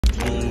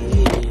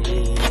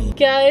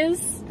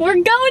guys. We're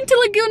going to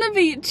Laguna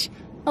Beach.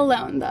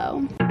 Alone,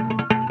 though.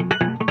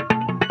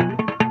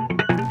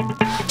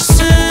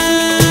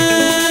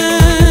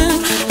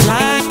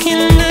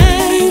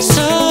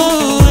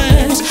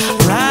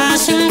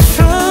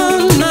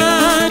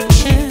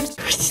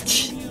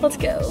 Let's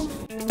go.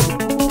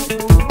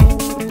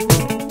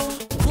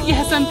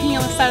 Yes, I'm peeing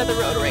on the side of the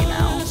road right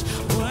now.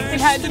 It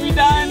had to be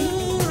done.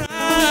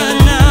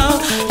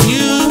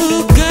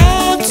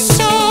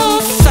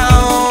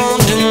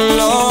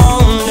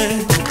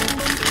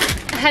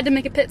 I had to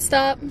make a pit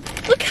stop.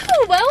 Look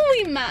how well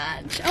we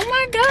match. Oh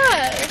my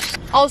gosh.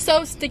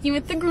 Also, sticking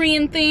with the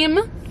green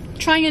theme,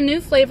 trying a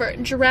new flavor,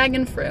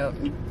 dragon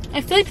fruit.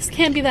 I feel like this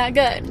can't be that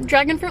good.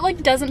 Dragon fruit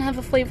like doesn't have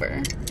a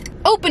flavor.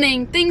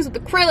 Opening things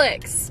with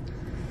acrylics.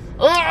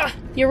 Ugh,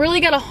 you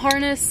really gotta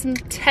harness some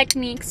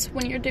techniques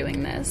when you're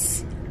doing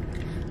this.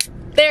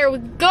 There we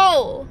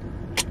go.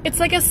 It's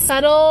like a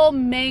subtle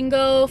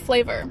mango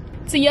flavor.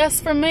 It's a yes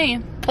from me.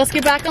 Let's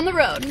get back on the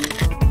road.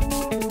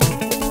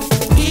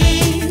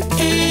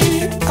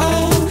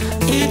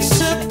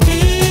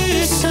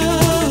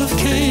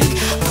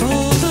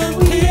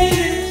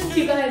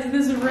 You guys,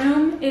 this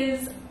room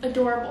is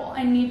adorable.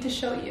 I need to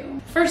show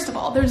you. First of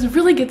all, there's a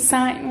really good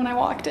sign when I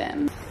walked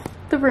in.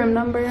 The room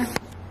number.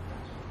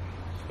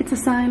 It's a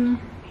sign.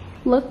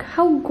 Look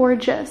how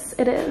gorgeous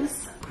it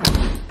is.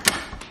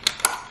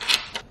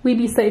 We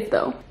be safe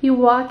though. You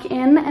walk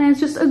in and it's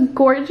just a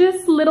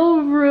gorgeous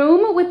little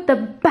room with the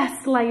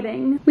best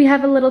lighting. We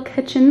have a little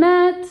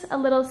kitchenette, a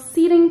little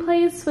seating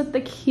place with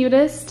the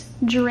cutest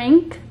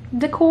drink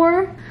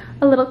decor,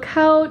 a little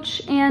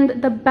couch,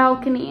 and the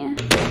balcony.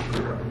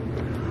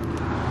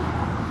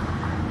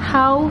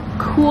 How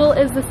cool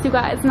is this, you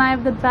guys? And I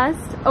have the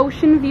best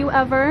ocean view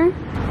ever.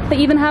 They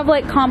even have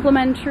like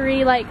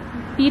complimentary like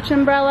beach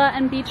umbrella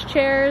and beach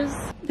chairs.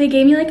 They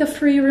gave me like a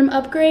free room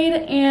upgrade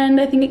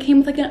and I think it came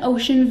with like an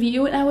ocean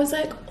view and I was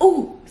like,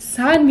 oh,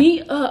 sign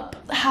me up.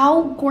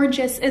 How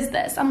gorgeous is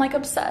this? I'm like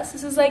obsessed.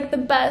 This is like the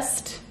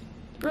best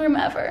room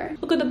ever.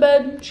 Look at the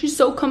bed. She's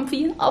so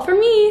comfy. All for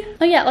me.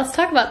 Oh yeah, let's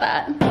talk about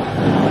that.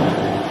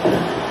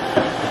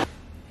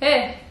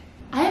 Hey,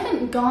 I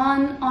haven't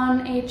gone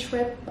on a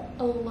trip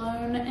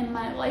alone in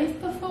my life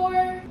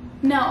before.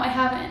 No, I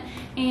haven't.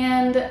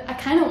 And I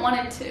kind of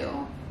wanted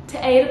to. To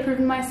A, to prove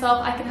to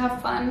myself I could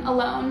have fun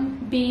alone.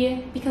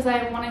 B, because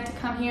I wanted to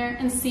come here.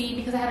 And C,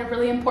 because I had a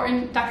really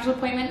important doctor's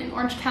appointment in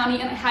Orange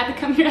County and I had to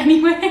come here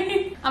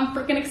anyway. I'm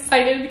freaking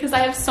excited because I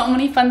have so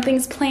many fun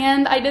things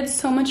planned. I did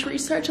so much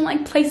research on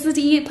like places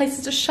to eat,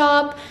 places to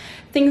shop,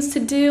 things to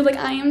do. Like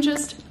I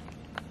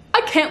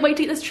can't wait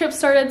to get this trip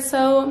started.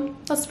 So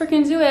let's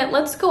freaking do it.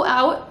 Let's go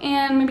out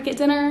and maybe get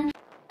dinner.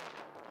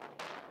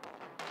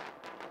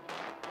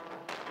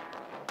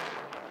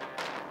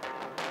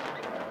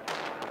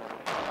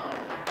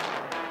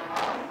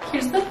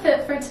 Here's the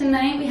fit for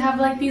tonight. We have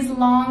like these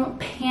long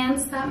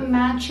pants that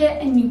match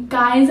it. And you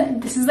guys,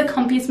 this is the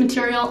comfiest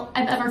material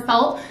I've ever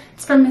felt.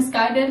 It's from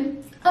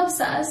Misguided.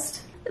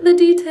 Obsessed. The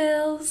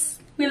details.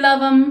 We love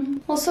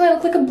them. Also, I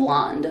look like a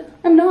blonde.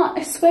 I'm not,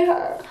 I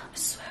swear. I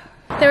swear.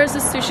 There was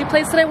this sushi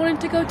place that I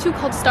wanted to go to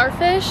called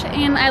Starfish.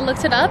 And I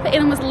looked it up and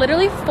it was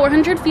literally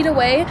 400 feet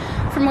away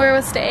from where I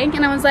was staying.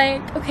 And I was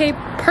like, okay,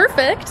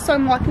 perfect. So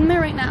I'm walking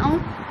there right now.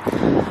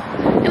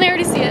 And I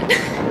already see it.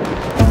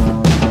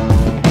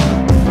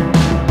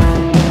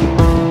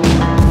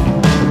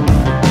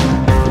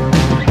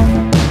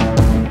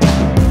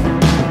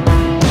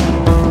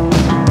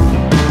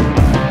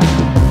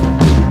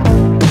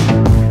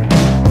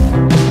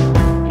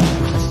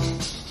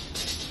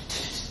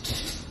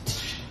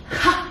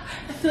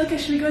 I feel like I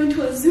should be going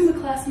to a Zumba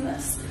class in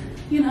this,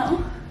 you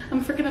know?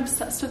 I'm freaking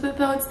obsessed with it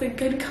though. It's the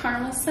Good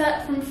Karma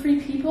set from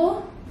Free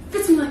People.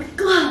 Fits me like a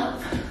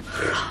glove.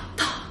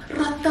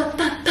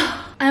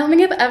 I don't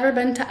think I've ever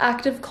been to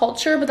Active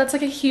Culture, but that's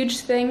like a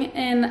huge thing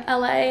in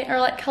LA or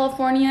like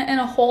California in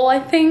a whole, I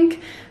think.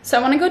 So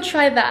I wanna go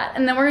try that.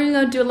 And then we're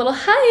gonna go do a little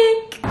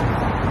hike.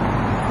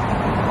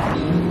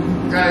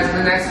 Guys,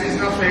 the next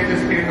seasonal shake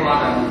is pina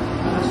colada.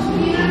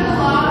 Pina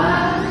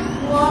colada?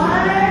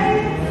 What?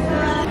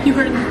 You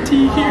heard the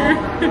tea here.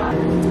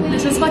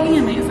 This is fucking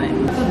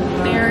amazing. The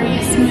berry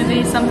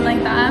smoothie, something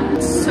like that.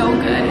 It's so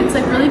good. It's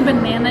like really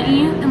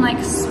banana-y and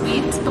like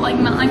sweet, but like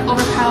not like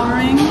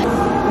overpowering.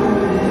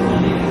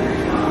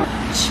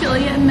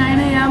 Chili at 9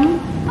 a.m.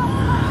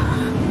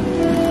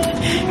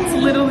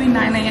 It's literally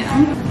 9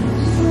 a.m.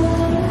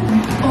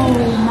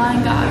 Oh my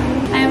god.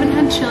 I haven't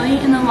had chili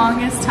in the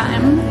longest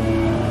time.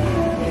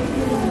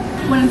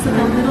 When it's like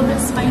a little bit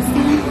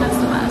spicy, that's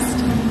the best.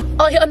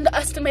 I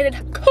underestimated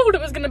how cold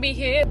it was gonna be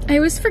here. I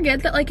always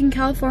forget that like in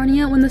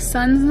California, when the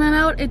sun's not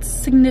out, it's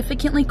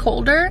significantly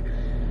colder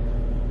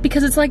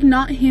because it's like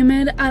not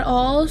humid at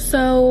all,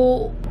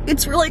 so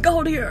it's really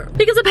cold here.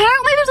 Because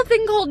apparently there's a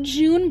thing called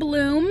June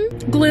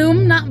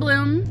gloom, not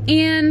bloom,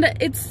 and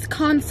it's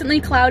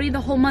constantly cloudy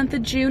the whole month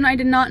of June. I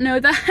did not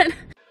know that.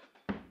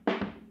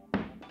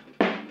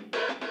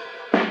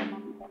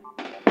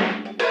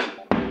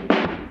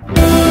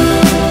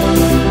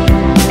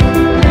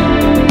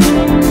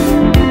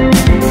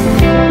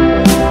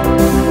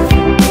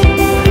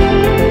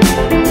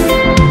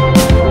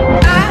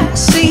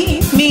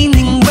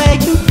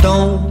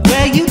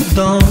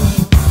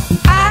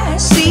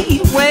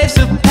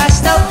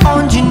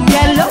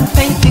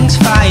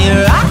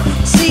 fire.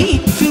 I see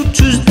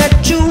futures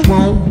that you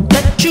won't,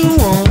 that you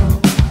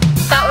won't.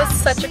 That was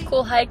such a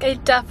cool hike. I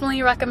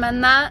definitely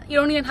recommend that. You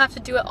don't even have to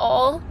do it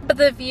all, but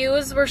the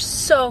views were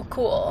so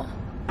cool.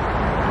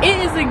 It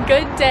is a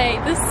good day.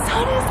 The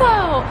sun is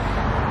out.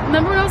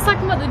 Remember when I was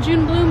talking about the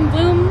June bloom?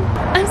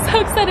 I'm so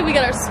excited. We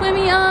got our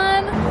swimmy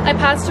on. I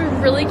passed a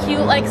really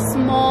cute, like,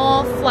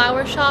 small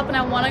flower shop, and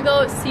I want to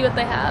go see what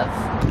they have.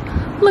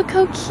 Look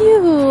how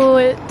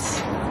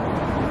cute.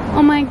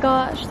 Oh my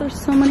gosh, there's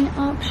so many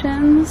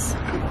options.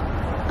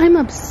 I'm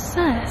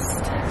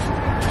obsessed.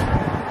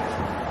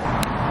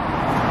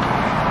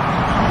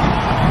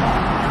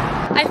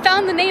 I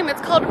found the name.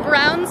 It's called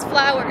Brown's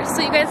Flowers.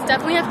 So you guys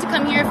definitely have to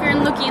come here if you're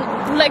in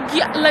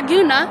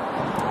Laguna.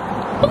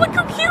 Oh, look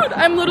how cute!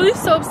 I'm literally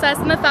so obsessed,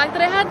 and the fact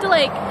that I had to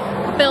like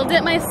build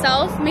it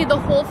myself made the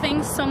whole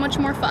thing so much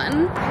more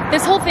fun.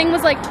 This whole thing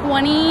was like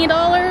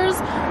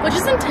 $20, which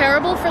isn't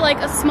terrible for like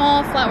a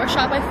small flower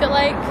shop, I feel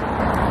like.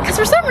 Because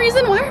for some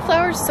reason, why are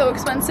flowers so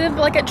expensive?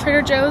 But like at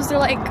Trader Joe's, they're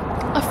like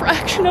a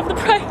fraction of the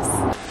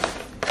price.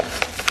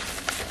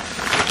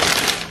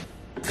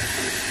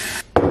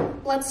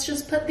 Let's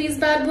just put these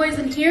bad boys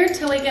in here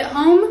till we get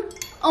home.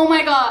 Oh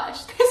my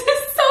gosh, this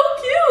is so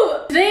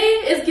cute!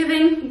 Today is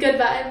giving good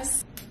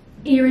vibes.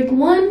 Earring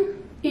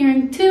 1,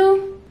 earring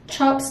 2,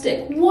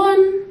 chopstick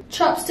 1,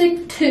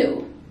 chopstick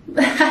 2.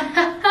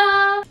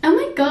 Oh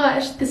my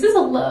gosh, this is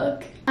a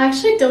look. I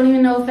actually don't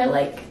even know if I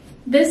like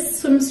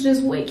this swimsuit.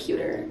 Is way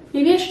cuter.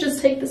 Maybe I should just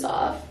take this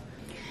off.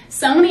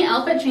 So many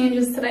outfit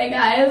changes today,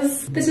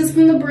 guys. This is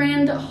from the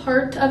brand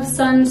Heart of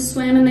Sun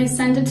Swim, and they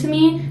sent it to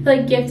me. They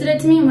like gifted it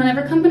to me.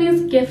 Whenever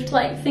companies gift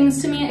like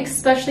things to me,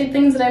 especially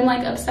things that I'm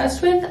like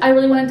obsessed with, I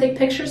really want to take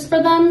pictures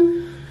for them.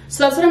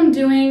 So that's what I'm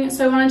doing.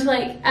 So I wanted to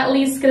like at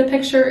least get a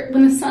picture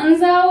when the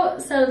sun's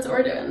out. So that's what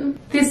we're doing.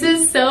 This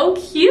is so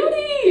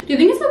cutie. Do you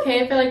think it's okay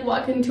if I like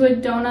walk into a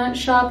donut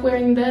shop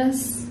wearing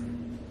this?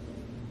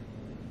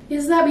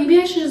 Is that, maybe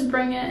I should just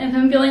bring it if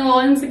I'm feeling a little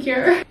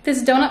insecure.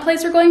 This donut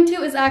place we're going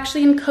to is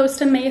actually in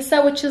Costa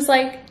Mesa, which is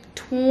like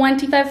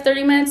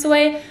 25-30 minutes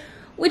away,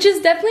 which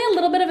is definitely a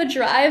little bit of a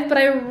drive, but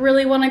I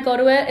really want to go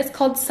to it. It's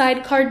called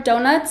Sidecar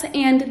Donuts,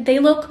 and they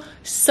look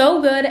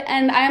so good,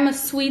 and I am a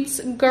sweets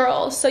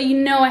girl, so you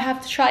know I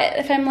have to try it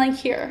if I'm like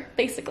here,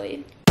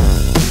 basically.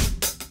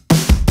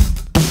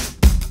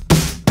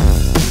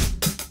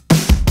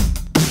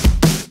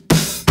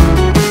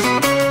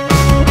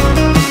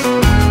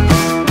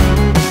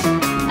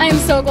 I am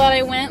so glad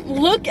I went.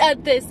 Look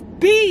at this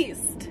beast!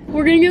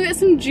 We're gonna go get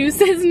some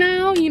juices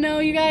now. You know,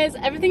 you guys,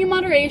 everything in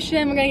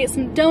moderation. We're gonna get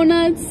some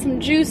donuts,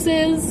 some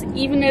juices,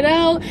 even it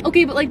out.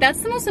 Okay, but like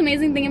that's the most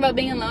amazing thing about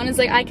being alone is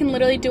like I can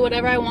literally do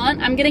whatever I want.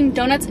 I'm getting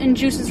donuts and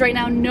juices right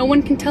now. No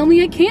one can tell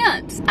me I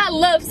can't. I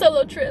love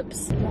solo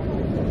trips.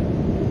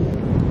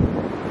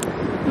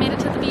 Made it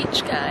to the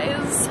beach,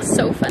 guys.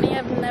 So funny,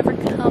 I've never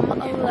come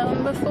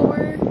alone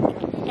before.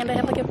 And I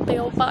have like a big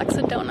old box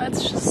of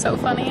donuts, just so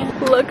funny.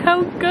 Look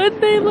how good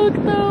they look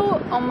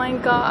though. Oh my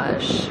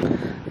gosh.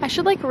 I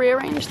should like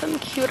rearrange them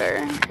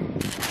cuter.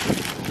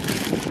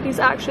 These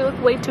actually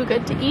look way too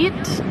good to eat,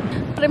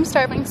 but I'm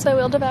starving, so I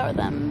will devour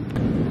them.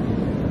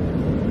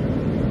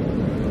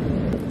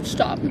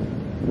 Stop.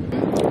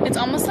 It's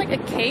almost like a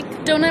cake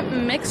donut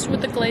mixed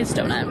with a glazed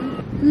donut.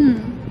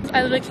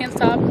 I literally can't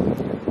stop.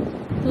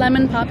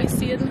 Lemon poppy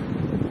seed.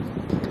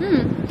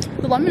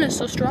 The lemon is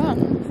so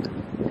strong.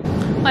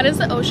 Why does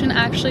the ocean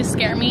actually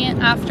scare me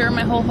after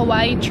my whole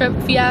Hawaii trip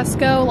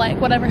fiasco?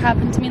 Like whatever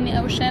happened to me in the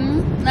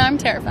ocean? Now I'm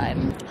terrified.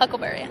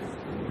 Huckleberry.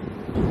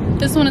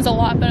 This one is a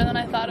lot better than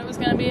I thought it was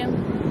gonna be.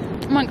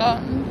 Oh my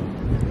god.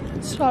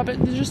 Stop it.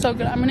 These are so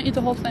good. I'm gonna eat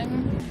the whole thing.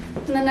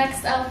 And the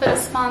next outfit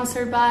is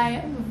sponsored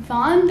by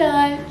Von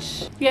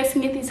Dutch. You guys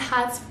can get these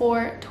hats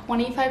for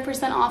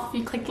 25% off if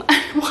you click.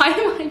 Why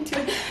am I doing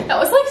that?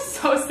 Was like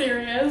so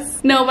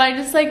serious. No, but I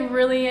just like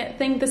really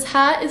think this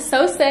hat is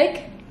so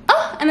sick.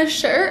 Oh, and the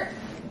shirt.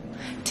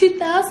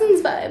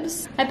 2000s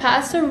vibes. I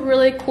passed a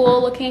really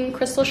cool looking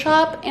crystal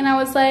shop and I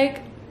was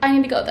like, I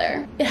need to go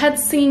there. It had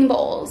singing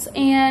bowls,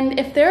 and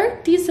if they're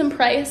a decent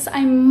price,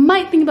 I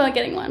might think about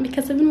getting one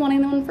because I've been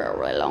wanting one for a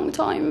really long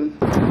time.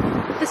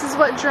 This is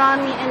what drawn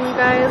me in, you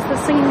guys, the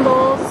singing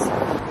bowls.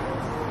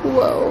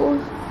 Whoa.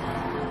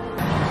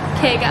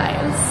 Okay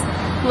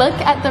guys, look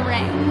at the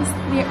rings.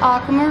 The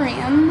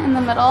aquamarine in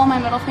the middle, my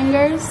middle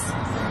fingers.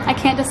 I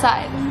can't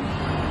decide.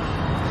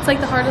 It's like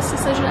the hardest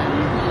decision.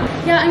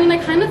 Yeah, I mean, I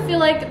kind of feel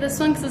like this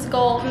one because it's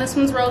gold and this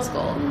one's rose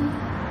gold.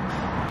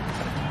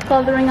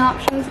 Love the ring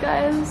options,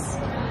 guys.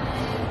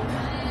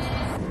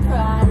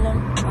 Ah!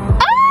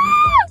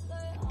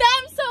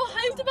 I'm so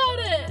hyped about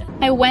it.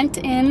 I went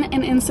in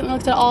and instantly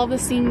looked at all of the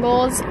singing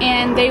bowls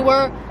and they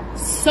were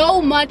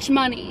so much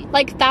money,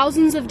 like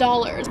thousands of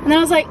dollars. And then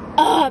I was like,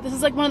 this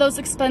is like one of those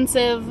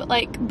expensive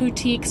like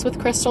boutiques with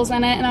crystals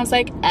in it. And I was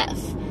like, F.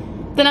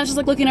 Then I was just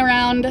like looking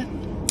around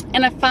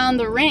and I found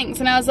the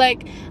rings and I was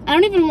like, I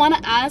don't even want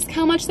to ask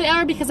how much they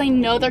are because I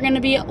know they're going to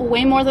be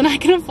way more than I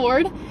can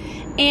afford.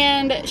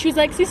 And she was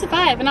like,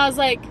 65. And I was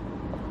like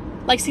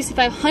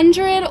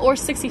 6,500 or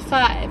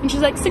 65? And she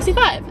was like,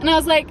 65. And I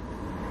was like,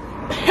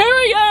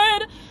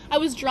 Period! I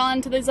was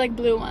drawn to these like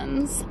blue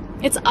ones.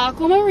 It's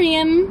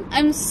aquamarine.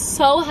 I'm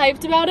so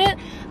hyped about it.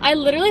 I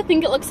literally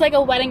think it looks like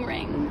a wedding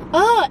ring.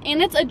 Oh,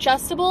 and it's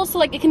adjustable, so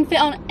like it can fit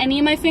on any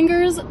of my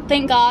fingers,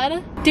 thank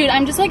God. Dude,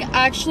 I'm just like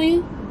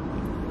actually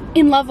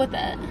in love with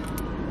it.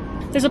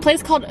 There's a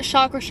place called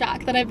Chakra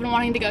Shack that I've been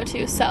wanting to go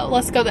to, so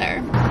let's go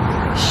there.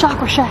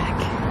 Chakra Shack.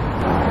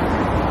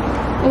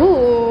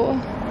 Ooh.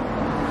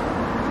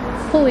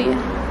 Holy.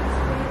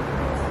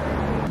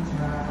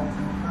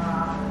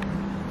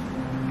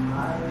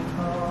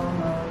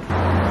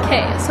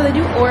 Okay, so they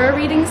do aura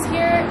readings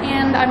here,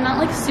 and I'm not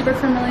like super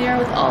familiar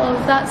with all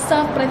of that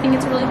stuff, but I think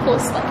it's a really cool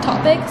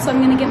topic, so I'm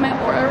gonna get my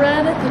aura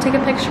read. They'll take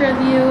a picture of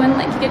you, and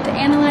like you get to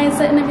analyze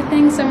it and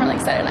everything, so I'm really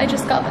excited. I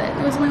just got it.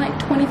 It was only like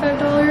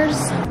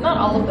 $25. Not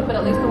all of them, but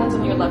at least the ones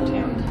on your left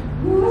hand.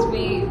 Because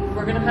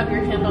we're gonna have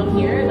your hand on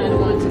here, and I don't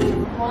want it to.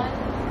 1,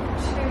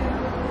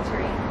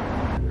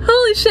 2, 3.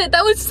 Holy shit,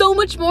 that was so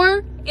much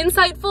more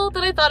insightful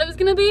than I thought it was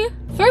gonna be.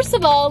 First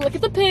of all, look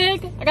at the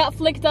pig. I got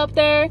flicked up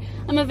there.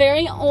 I'm a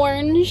very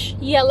orange,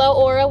 yellow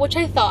aura, which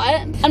I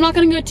thought. I'm not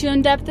gonna go too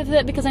in depth with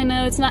it because I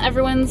know it's not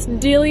everyone's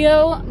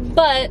dealio,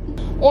 but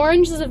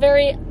orange is a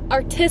very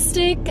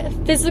artistic,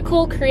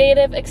 physical,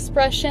 creative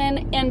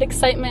expression and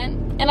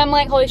excitement. And I'm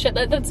like, holy shit,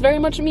 that's very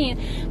much me.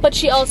 But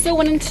she also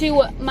went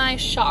into my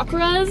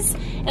chakras,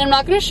 and I'm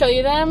not gonna show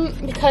you them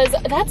because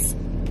that's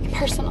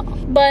personal.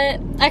 But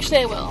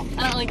actually I will.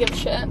 I don't really give a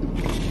shit.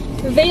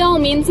 They all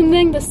mean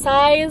something. The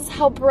size,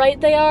 how bright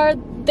they are,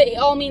 they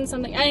all mean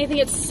something. I think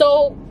it's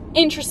so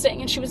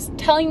interesting. And she was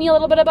telling me a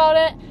little bit about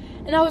it,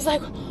 and I was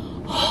like,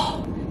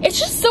 oh, it's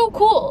just so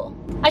cool.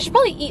 I should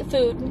probably eat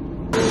food.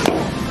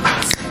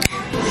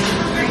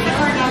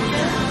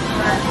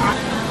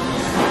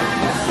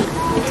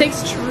 It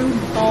takes true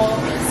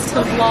balls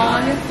to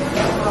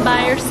vlog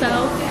by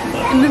yourself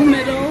in the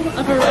middle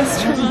of a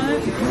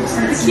restaurant.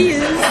 The key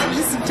is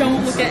just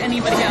don't look at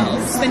anybody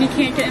else, then you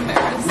can't get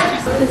embarrassed.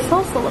 This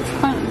also looks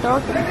kind of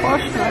dark and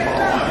questionable.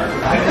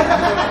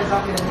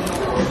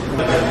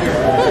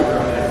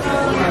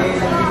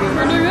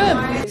 Pretty good.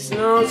 Makes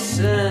no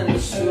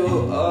sense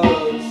to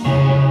us.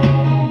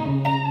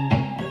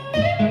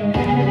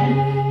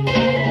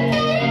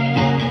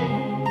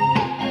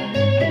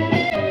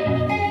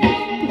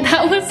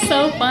 That was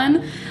so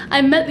fun.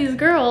 I met these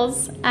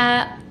girls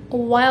at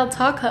Wild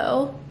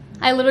Taco.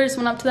 I literally just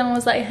went up to them and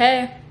was like,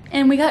 hey.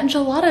 And we got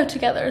gelato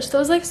together. So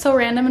it was like so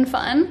random and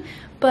fun,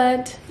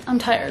 but I'm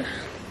tired.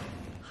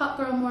 Hot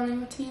girl morning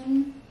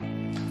routine.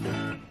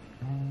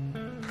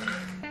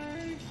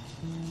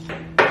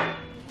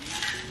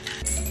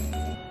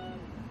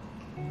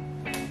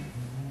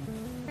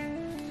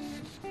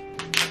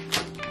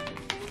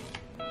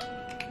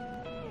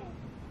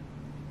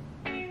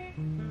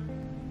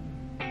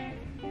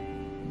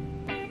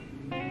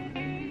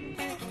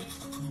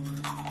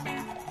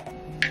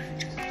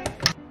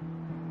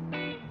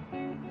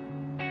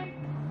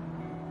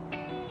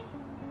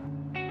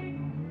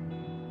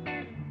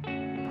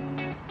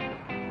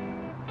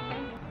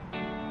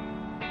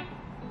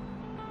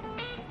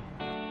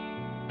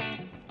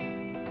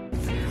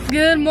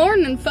 Good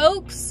morning,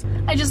 folks.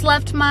 I just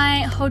left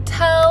my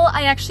hotel.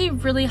 I actually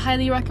really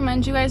highly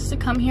recommend you guys to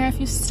come here if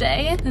you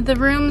stay. The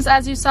rooms,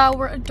 as you saw,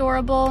 were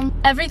adorable.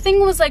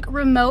 Everything was like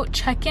remote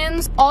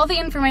check-ins. All the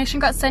information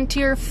got sent to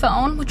your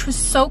phone, which was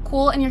so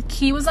cool, and your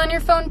key was on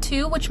your phone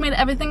too, which made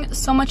everything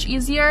so much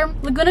easier.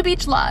 Laguna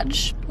Beach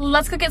Lodge.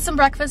 Let's go get some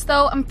breakfast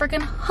though. I'm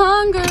freaking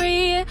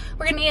hungry.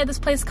 We're gonna eat at this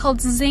place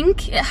called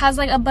Zinc. It has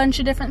like a bunch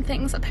of different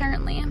things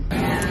apparently.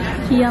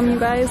 Yum, you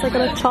guys. I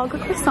got a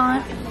chocolate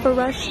croissant,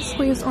 fresh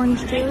squeezed orange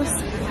juice,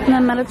 and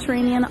a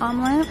Mediterranean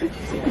omelet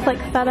with like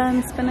feta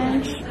and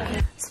spinach.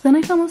 So then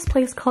I found this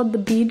place called the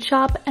Bead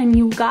Shop, and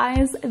you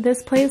guys,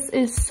 this place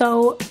is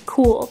so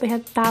cool. They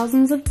have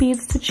thousands of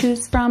beads to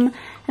choose from,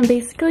 and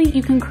basically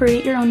you can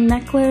create your own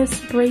necklace,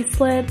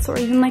 bracelets, or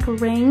even like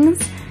rings.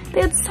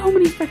 They had so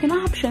many freaking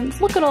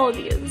options. Look at all of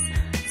these.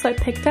 So I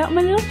picked out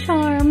my little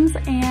charms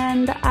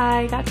and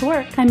I got to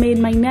work. I made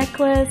my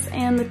necklace,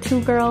 and the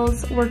two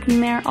girls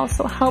working there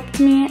also helped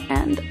me,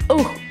 and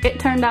oh, it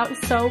turned out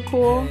so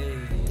cool.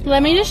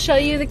 Let me just show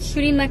you the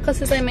cutie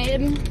necklaces I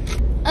made.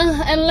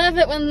 I love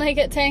it when they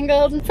get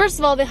tangled. First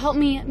of all, they helped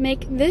me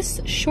make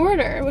this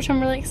shorter, which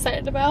I'm really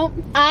excited about.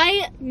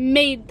 I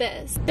made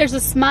this. There's a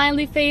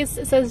smiley face,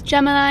 it says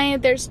Gemini,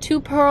 there's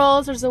 2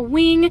 pearls, there's a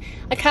wing,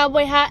 a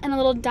cowboy hat, and a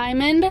little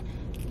diamond.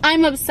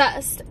 I'm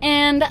obsessed,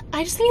 and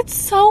I just think it's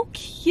so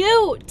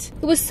cute.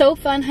 It was so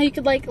fun how you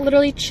could like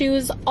literally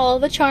choose all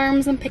the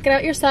charms and pick it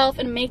out yourself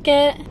and make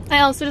it. I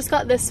also just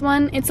got this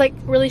one. It's like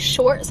really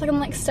short, so I can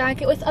like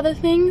stack it with other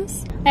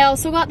things. I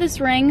also got this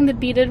ring, the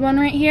beaded one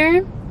right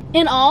here.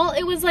 In all,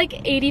 it was like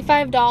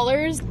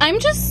 $85. I'm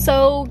just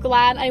so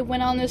glad I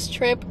went on this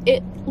trip.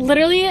 It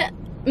literally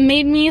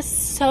made me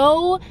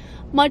so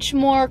much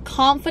more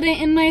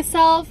confident in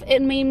myself.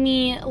 It made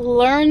me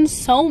learn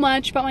so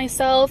much about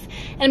myself,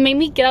 and made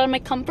me get out of my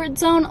comfort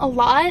zone a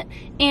lot.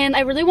 And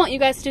I really want you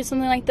guys to do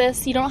something like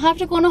this. You don't have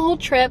to go on a whole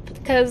trip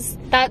because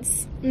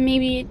that's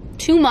maybe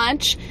too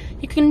much.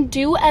 You can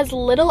do as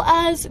little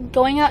as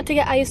going out to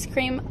get ice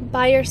cream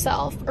by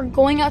yourself, or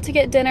going out to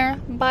get dinner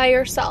by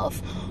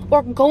yourself,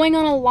 or going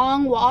on a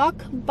long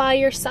walk by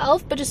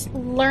yourself, but just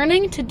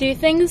learning to do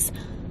things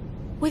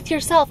with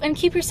yourself and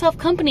keep yourself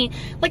company.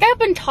 Like, I've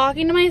been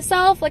talking to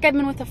myself like I've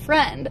been with a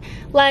friend.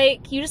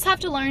 Like, you just have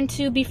to learn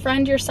to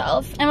befriend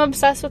yourself. I'm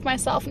obsessed with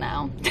myself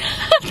now.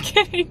 I'm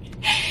kidding.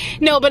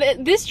 No,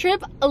 but this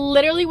trip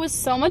literally was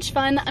so much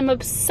fun. I'm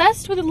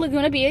obsessed with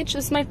Laguna Beach.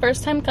 This is my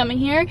first time coming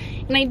here,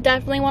 and I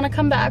definitely want to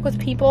come back with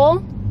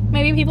people.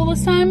 Maybe people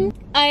this time.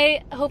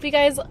 I hope you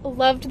guys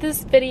loved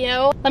this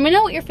video. Let me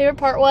know what your favorite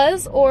part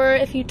was, or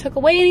if you took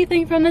away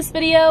anything from this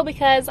video,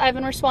 because I've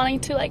been responding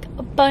to like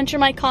a bunch of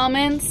my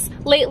comments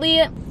lately,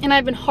 and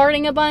I've been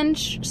hearting a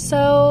bunch.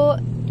 So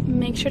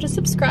make sure to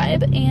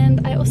subscribe,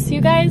 and I will see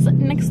you guys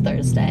next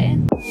Thursday.